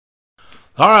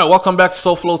All right, welcome back to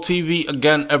SouFLoTV.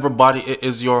 Again, everybody, it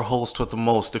is your host with the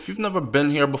most. If you've never been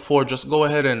here before, just go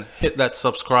ahead and hit that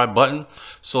subscribe button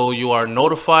so you are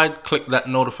notified. Click that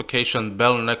notification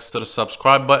bell next to the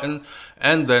subscribe button,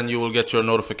 and then you will get your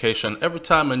notification every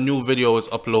time a new video is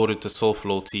uploaded to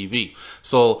SouFLoTV.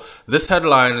 So this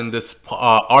headline in this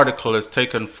article is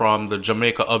taken from the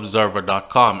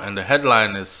JamaicaObserver.com, and the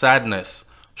headline is "Sadness,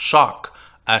 Shock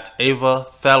at Ava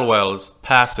Thelwell's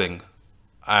Passing."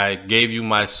 I gave you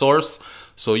my source,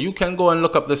 so you can go and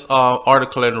look up this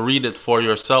article and read it for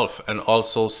yourself, and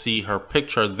also see her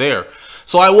picture there.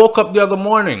 So I woke up the other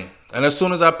morning, and as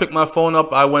soon as I picked my phone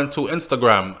up, I went to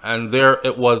Instagram, and there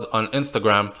it was on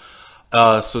Instagram.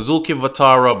 Suzuki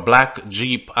Vitara black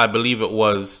Jeep, I believe it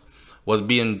was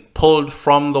being pulled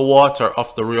from the water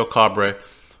off the Rio Cabre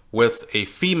with a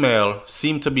female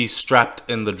seemed to be strapped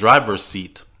in the driver's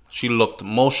seat. She looked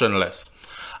motionless.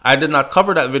 I did not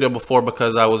cover that video before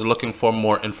because I was looking for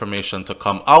more information to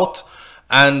come out.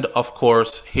 And of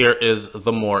course, here is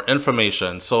the more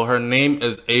information. So her name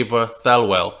is Ava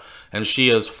Thelwell, and she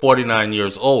is 49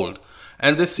 years old.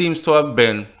 And this seems to have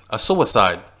been a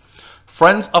suicide.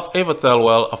 Friends of Ava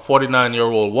Thelwell, a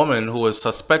 49-year-old woman who is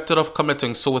suspected of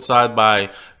committing suicide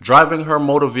by driving her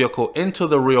motor vehicle into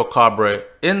the Rio Cabre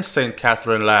in St.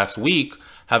 Catherine last week,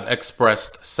 have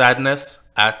expressed sadness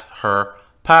at her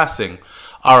passing.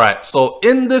 Alright, so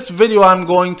in this video, I'm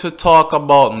going to talk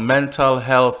about mental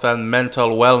health and mental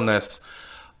wellness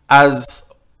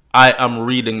as I am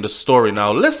reading the story.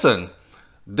 Now listen,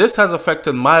 this has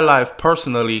affected my life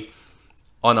personally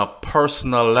on a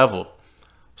personal level.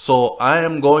 So I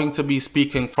am going to be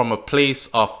speaking from a place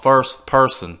of first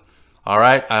person.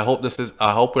 Alright, I hope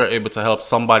we're able to help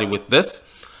somebody with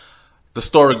this. The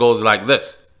story goes like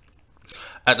this.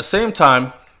 At the same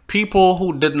time, people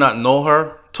who did not know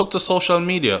her took to social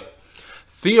media,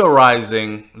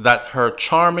 theorizing that her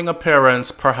charming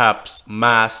appearance perhaps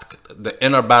masked the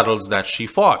inner battles that she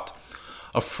fought.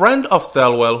 A friend of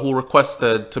Thelwell who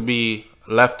requested to be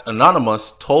left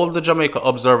anonymous told the Jamaica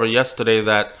Observer yesterday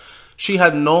that she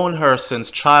had known her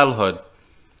since childhood,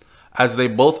 as they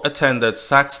both attended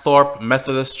Saxthorpe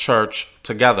Methodist Church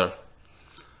together.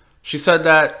 She said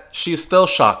that she's still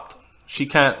shocked. She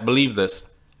can't believe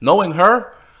this. Knowing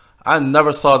her, I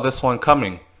never saw this one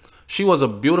coming. She was a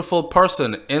beautiful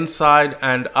person inside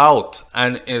and out,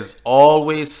 and is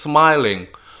always smiling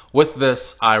with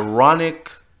this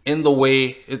ironic in the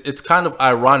way, it's kind of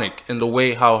ironic in the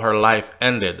way how her life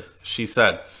ended, she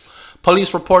said.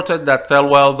 Police reported that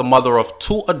Thelwell, the mother of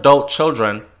 2 adult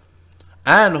children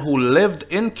and who lived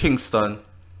in Kingston,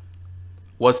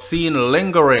 was seen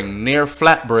lingering near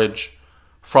Flatbridge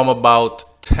from about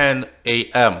 10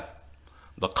 a.m.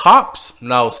 The cops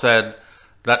now said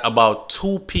that about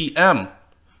 2 p.m.,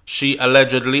 she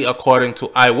allegedly, according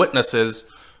to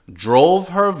eyewitnesses, drove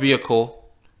her vehicle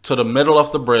to the middle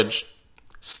of the bridge,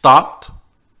 stopped,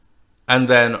 and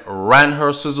then ran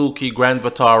her Suzuki Grand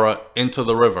Vitara into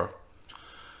the river.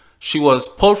 She was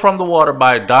pulled from the water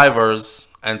by divers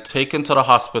and taken to the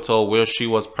hospital, where she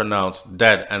was pronounced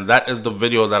dead. And that is the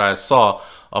video that I saw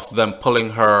of them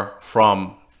pulling her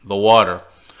from the water.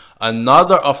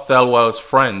 Another of Thelwell's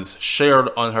friends shared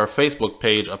on her Facebook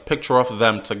page a picture of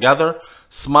them together,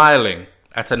 smiling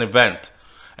at an event.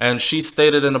 And she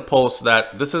stated in a post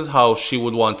that this is how she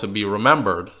would want to be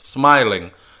remembered, smiling,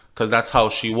 because that's how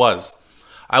she was.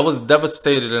 I was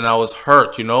devastated and I was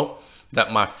hurt,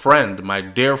 that my friend, my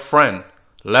dear friend,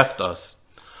 left us.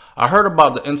 I heard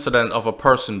about the incident of a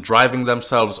person driving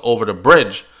themselves over the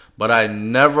bridge, but I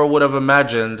never would have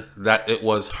imagined that it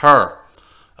was her.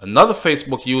 Another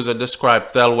Facebook user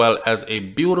described Thelwell as a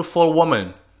beautiful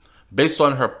woman based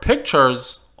on her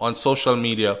pictures on social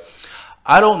media.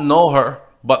 I don't know her,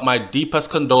 but my deepest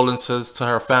condolences to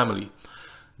her family.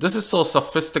 This is so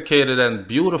sophisticated and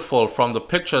beautiful from the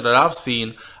picture that I've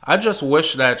seen. I just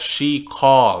wish that she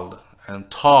called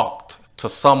and talked to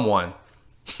someone.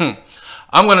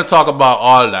 I'm going to talk about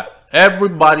all that.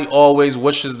 Everybody always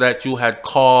wishes that you had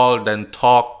called and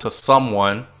talked to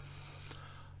someone.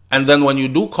 And then when you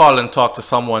do call and talk to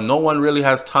someone, no one really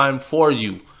has time for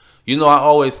you. I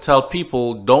always tell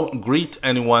people, don't greet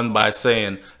anyone by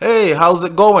saying, "Hey, how's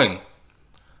it going?"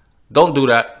 Don't do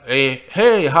that.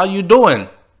 Hey, how you doing?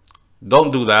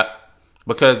 Don't do that.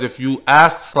 Because if you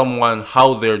ask someone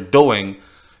how they're doing,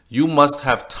 you must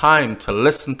have time to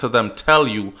listen to them tell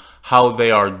you how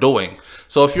they are doing.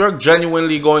 So if you're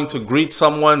genuinely going to greet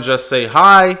someone, just say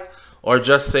hi, or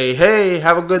just say, "Hey,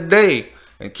 have a good day,"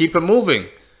 and keep it moving.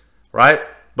 Right?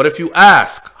 But if you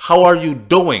ask, "How are you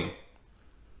doing?"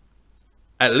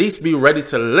 at least be ready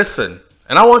to listen.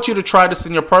 And I want you to try this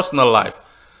in your personal life.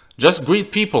 Just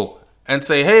greet people. and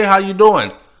say, hey, how you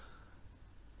doing?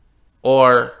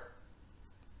 Or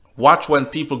watch when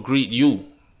people greet you,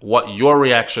 what your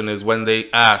reaction is when they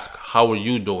ask, how are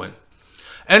you doing?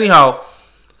 Anyhow,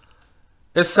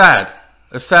 it's sad.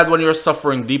 It's sad when you're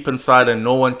suffering deep inside and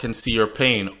no one can see your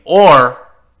pain or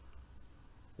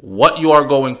what you are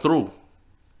going through.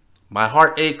 My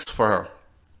heart aches for her.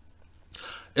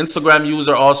 Instagram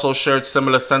user also shared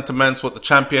similar sentiments with the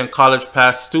champion college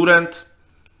pass student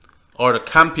or the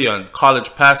Campion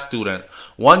college pass student.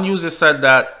 One user said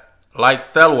that, like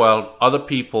Thelwell, other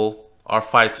people are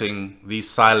fighting these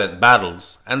silent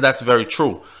battles. And that's very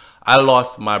true. I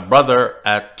lost my brother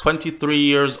at 23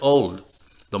 years old,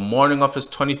 the morning of his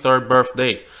 23rd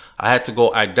birthday. I had to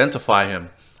go identify him.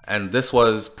 And this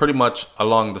was pretty much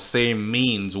along the same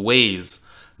ways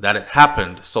that it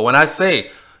happened. So when I say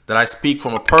that I speak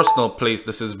from a personal place,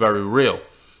 this is very real,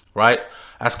 right?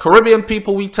 As Caribbean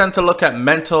people, we tend to look at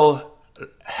mental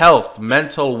health,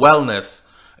 mental wellness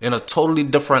in a totally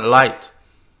different light.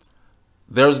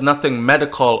 There's nothing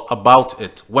medical about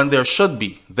it when there should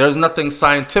be. There's nothing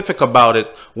scientific about it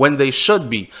when they should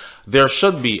be. There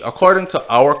should be. According to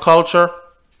our culture,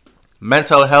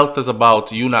 mental health is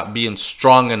about you not being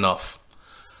strong enough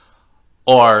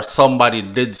or somebody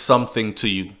did something to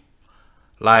you.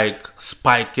 Like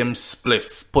spike him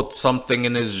spliff, put something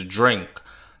in his drink,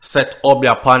 set obi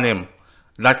upon him,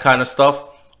 that kind of stuff.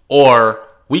 Or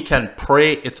we can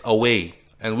pray it away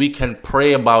and we can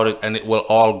pray about it and it will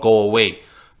all go away.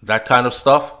 That kind of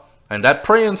stuff. And that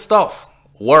praying stuff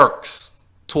works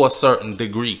to a certain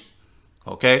degree.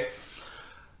 Okay?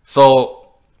 So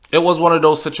it was one of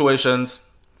those situations.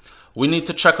 We need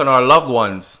to check on our loved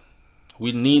ones.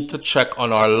 We need to check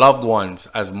on our loved ones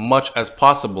as much as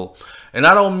possible. And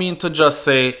I don't mean to just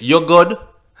say, you're good,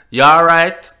 you're all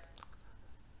right.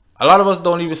 A lot of us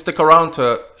don't even stick around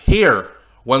to hear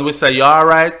when we say, you're all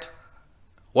right.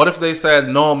 What if they said,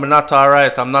 no, I'm not all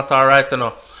right, I'm not all right, you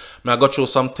know. I go through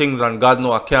some things and God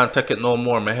know I can't take it no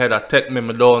more. My head attack me,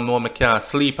 I don't know, I can't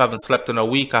sleep, I haven't slept in a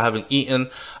week, I haven't eaten.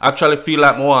 I actually feel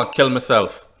like I want to kill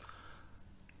myself.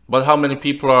 But how many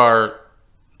people are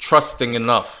trusting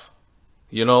enough,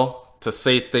 you know, to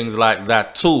say things like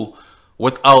that too,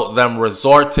 without them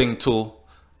resorting to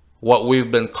what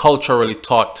we've been culturally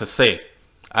taught to say?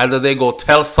 Either they go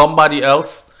tell somebody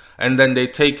else and then they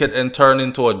take it and turn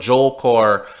into a joke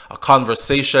or a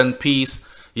conversation piece.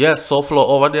 Yes, SouFLo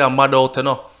over there mad out, you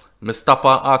know. Me stop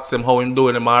and ask him how him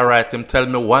doing, him alright. Him tell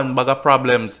me one bag of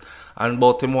problems and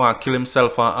about him want to kill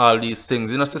himself and all these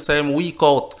things. You know, to say him weak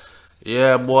out.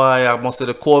 Yeah, boy, I must say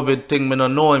the COVID thing, me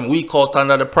don't know him. Weak out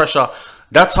under the pressure.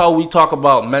 That's how we talk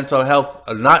about mental health.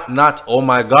 Not, oh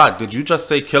my God, did you just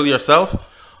say kill yourself?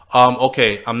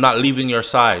 Okay, I'm not leaving your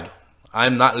side.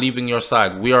 I'm not leaving your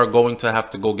side. We are going to have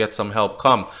to go get some help.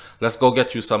 Come, let's go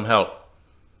get you some help.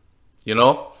 You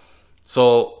know?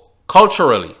 So,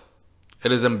 culturally,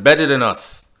 it is embedded in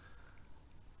us.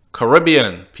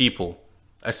 Caribbean people,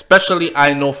 especially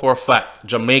I know for a fact,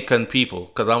 Jamaican people,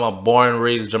 because I'm a born and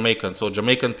raised Jamaican. So,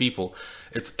 Jamaican people,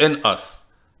 it's in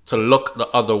us to look the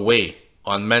other way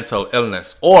on mental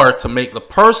illness or to make the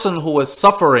person who is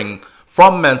suffering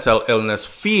from mental illness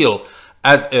feel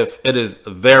as if it is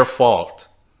their fault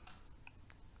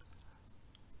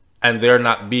and they're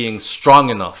not being strong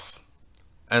enough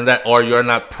and that, or you're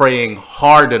not praying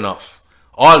hard enough,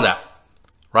 all that,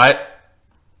 right?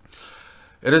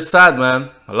 It is sad, man.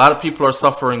 A lot of people are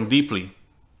suffering deeply,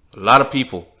 a lot of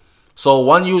people. So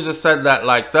one user said that,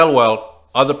 like Thelwell,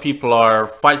 other people are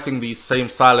fighting these same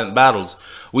silent battles.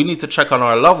 We need to check on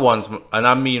our loved ones, and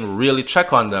I mean really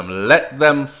check on them. Let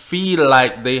them feel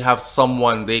like they have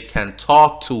someone they can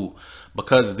talk to,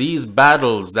 because these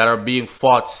battles that are being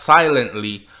fought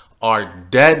silently are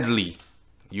deadly.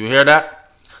 You hear that?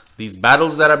 These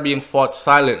battles that are being fought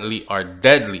silently are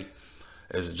deadly.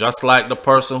 It's just like the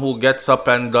person who gets up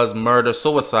and does murder,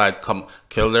 suicide,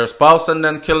 kill their spouse and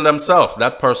then kill themselves.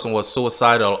 That person was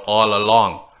suicidal all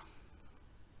along.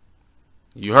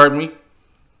 You heard me?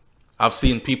 I've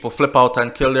seen people flip out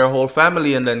and kill their whole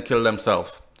family and then kill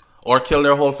themselves. Or kill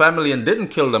their whole family and didn't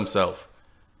kill themselves.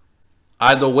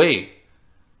 Either way.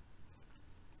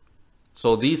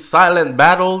 So these silent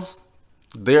battles,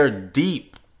 they're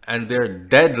deep and they're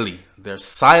deadly. They're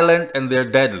silent and they're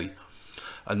deadly.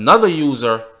 Another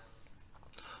user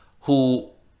who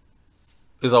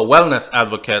is a wellness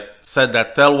advocate said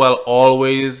that Thelwell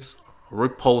always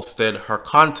reposted her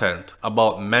content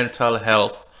about mental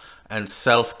health and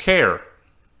self-care.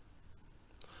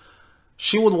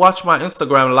 She would watch my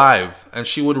Instagram live and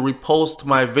she would repost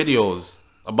my videos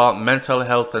about mental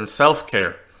health and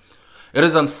self-care. It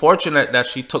is unfortunate that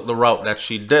she took the route that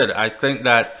she did. I think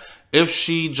that if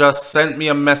she just sent me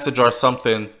a message or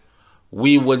something,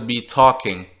 we would be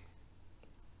talking.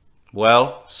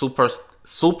 Well,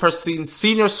 Senior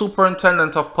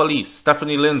Superintendent of Police,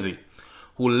 Stephanie Lindsay,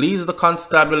 who leads the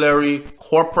Constabulary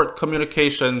Corporate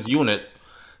Communications Unit,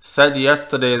 said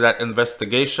yesterday that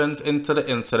investigations into the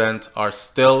incident are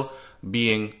still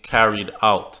being carried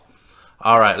out.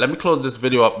 All right, let me close this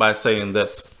video up by saying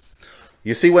this.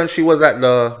 You see, when she was at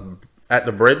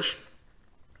the bridge,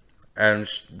 and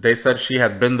they said she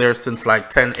had been there since like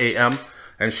 10 a.m.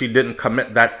 and she didn't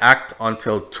commit that act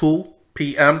until 2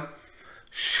 p.m.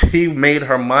 She made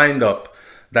her mind up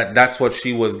that that's what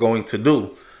she was going to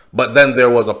do. But then there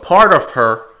was a part of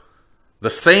her, the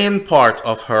sane part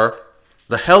of her,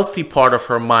 the healthy part of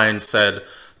her mind said,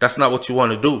 that's not what you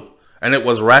want to do. And it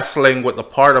was wrestling with the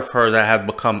part of her that had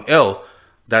become ill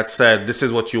that said, this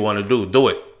is what you want to do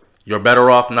it. You're better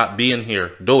off not being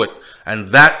here. Do it. And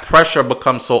that pressure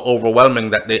becomes so overwhelming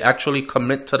that they actually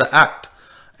commit to the act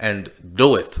and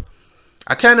do it.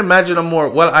 I can't imagine a more,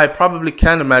 well, I probably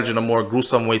can imagine a more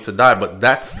gruesome way to die, but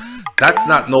that's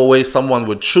not no way someone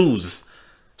would choose.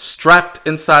 Strapped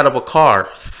inside of a car,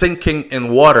 sinking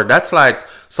in water. That's like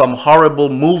some horrible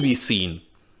movie scene.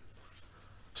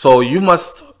 So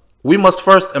we must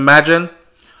first imagine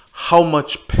how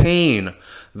much pain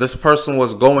this person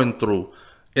was going through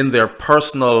in their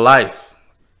personal life,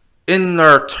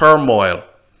 inner turmoil,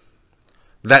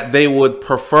 that they would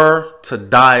prefer to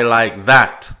die like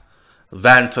that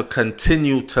than to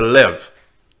continue to live.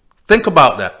 Think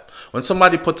about that. When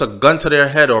somebody puts a gun to their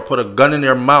head or put a gun in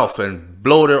their mouth and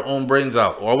blow their own brains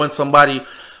out, or when somebody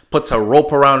puts a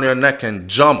rope around their neck and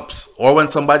jumps, or when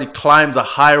somebody climbs a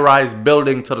high-rise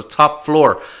building to the top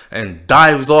floor and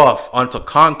dives off onto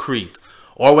concrete,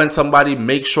 or when somebody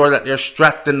makes sure that they're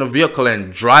strapped in the vehicle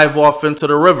and drive off into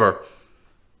the river.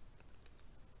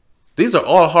 These are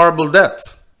all horrible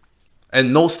deaths.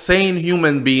 And no sane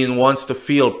human being wants to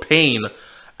feel pain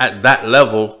at that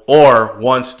level or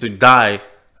wants to die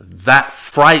that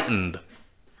frightened.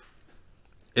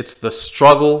 It's the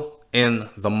struggle in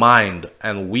the mind.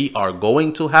 And we are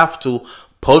going to have to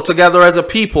pull together as a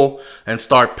people and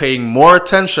start paying more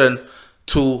attention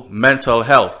to mental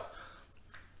health.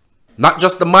 Not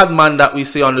just the madman that we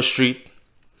see on the street,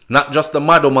 not just the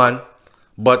madman,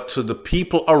 but to the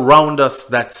people around us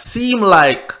that seem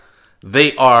like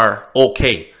they are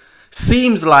okay.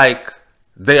 Seems like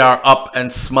they are up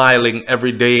and smiling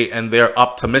every day and they're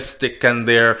optimistic and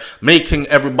they're making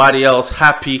everybody else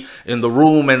happy in the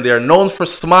room and they're known for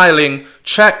smiling.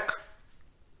 Check.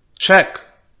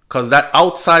 Because that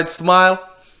outside smile,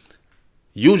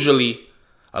 usually,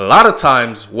 a lot of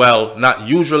times, well, not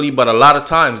usually, but a lot of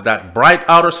times, that bright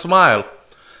outer smile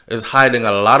is hiding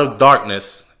a lot of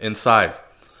darkness inside.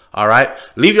 All right.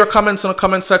 Leave your comments in the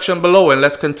comment section below and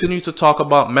let's continue to talk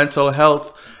about mental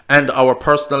health and our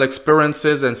personal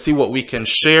experiences and see what we can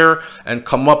share and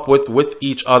come up with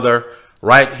each other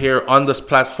right here on this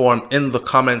platform in the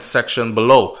comment section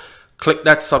below. Click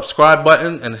that subscribe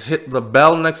button and hit the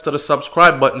bell next to the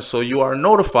subscribe button so you are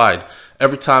notified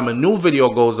every time a new video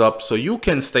goes up so you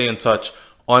can stay in touch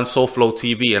on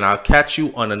SouFLoTV. And I'll catch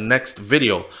you on the next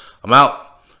video. I'm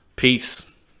out. Peace.